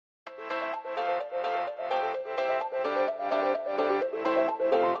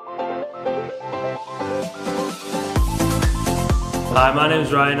Hi, my name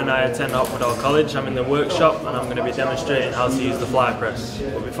is Ryan and I attend Hopwood College. I'm in the workshop and I'm going to be demonstrating how to use the fly press.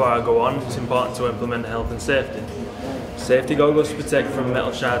 But before I go on, it's important to implement health and safety. Safety goggles to protect from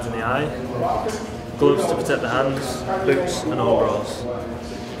metal shards in the eye, gloves to protect the hands, boots and overalls.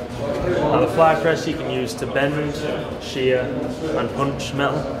 Now the fly press you can use to bend, shear and punch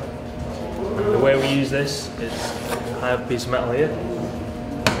metal. And the way we use this is I have a piece of metal here,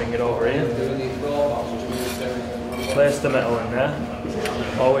 bring it over here, place the metal in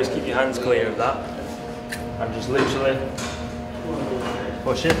there, always keep your hands clear of that and just literally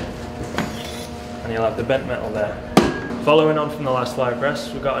push it and you'll have the bent metal there. Following on from the last fly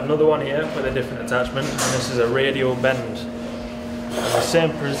press, we've got another one here with a different attachment and this is a radial bend. And the same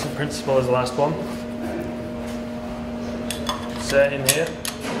principle as the last one. Set in here.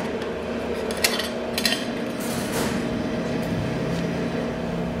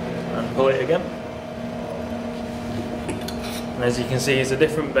 And pull it again. And as you can see, it's a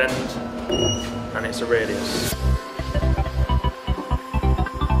different bend and it's a radius.